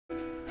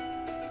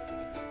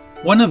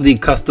One of the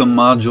custom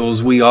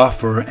modules we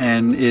offer,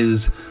 and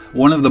is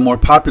one of the more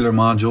popular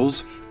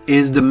modules,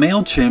 is the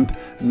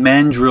MailChimp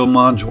Mandrill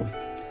module.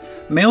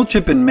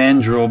 MailChimp and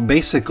Mandrill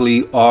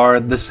basically are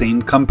the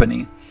same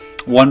company.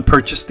 One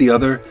purchased the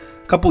other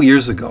a couple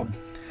years ago.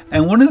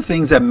 And one of the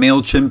things that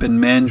MailChimp and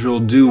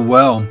Mandrill do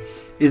well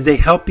is they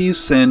help you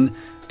send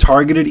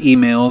targeted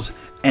emails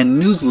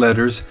and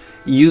newsletters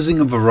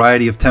using a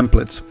variety of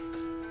templates.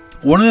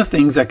 One of the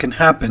things that can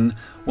happen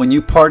when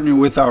you partner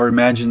with our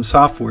Imagine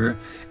software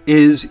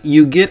is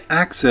you get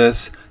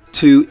access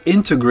to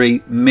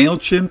integrate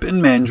MailChimp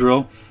and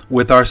Mandrill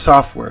with our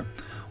software.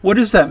 What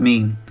does that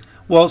mean?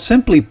 Well,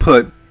 simply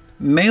put,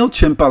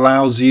 MailChimp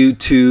allows you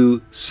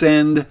to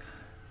send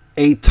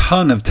a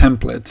ton of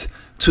templates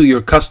to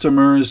your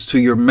customers, to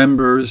your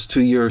members,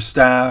 to your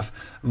staff,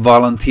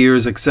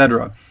 volunteers,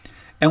 etc.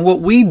 And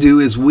what we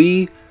do is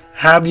we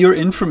have your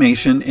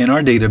information in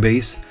our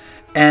database,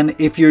 and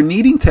if you're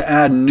needing to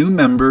add new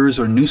members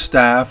or new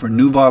staff or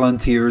new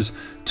volunteers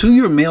to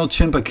your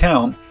MailChimp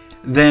account,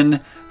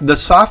 then the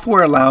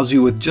software allows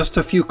you with just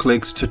a few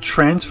clicks to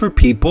transfer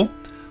people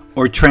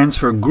or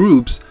transfer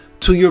groups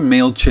to your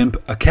MailChimp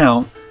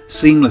account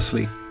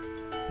seamlessly.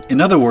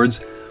 In other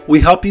words, we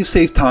help you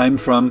save time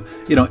from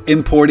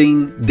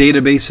importing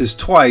databases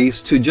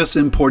twice to just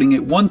importing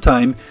it one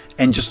time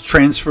and just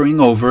transferring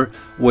over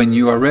when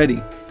you are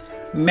ready.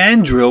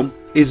 Mandrill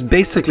is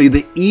basically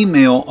the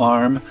email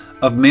arm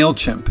of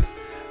MailChimp.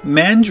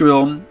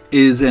 Mandrill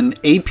is an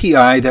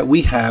API that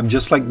we have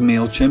just like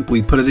MailChimp.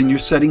 We put it in your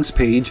settings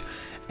page,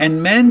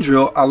 and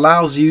Mandrill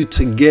allows you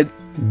to get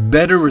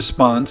better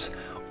response,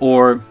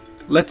 or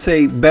let's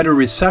say better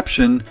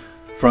reception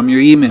from your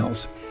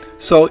emails.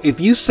 So if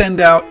you send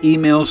out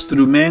emails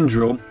through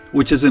Mandrill,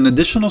 which is an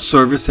additional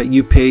service that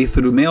you pay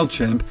through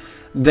MailChimp,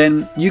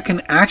 then you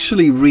can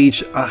actually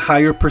reach a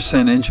higher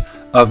percentage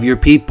of your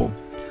people.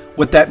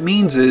 What that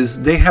means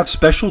is they have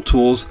special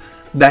tools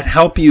that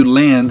help you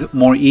land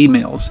more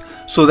emails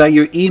so that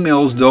your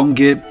emails don't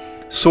get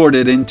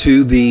sorted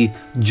into the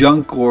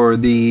junk or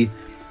the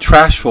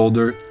trash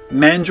folder.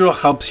 Mandrill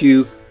helps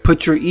you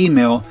put your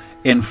email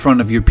in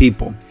front of your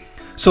people.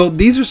 So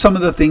these are some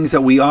of the things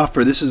that we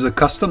offer. This is a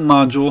custom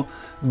module,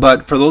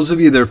 but for those of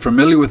you that are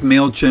familiar with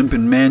MailChimp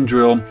and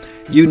Mandrill,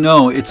 you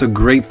know it's a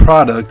great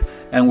product,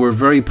 and we're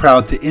very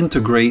proud to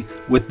integrate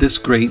with this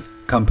great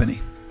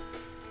company.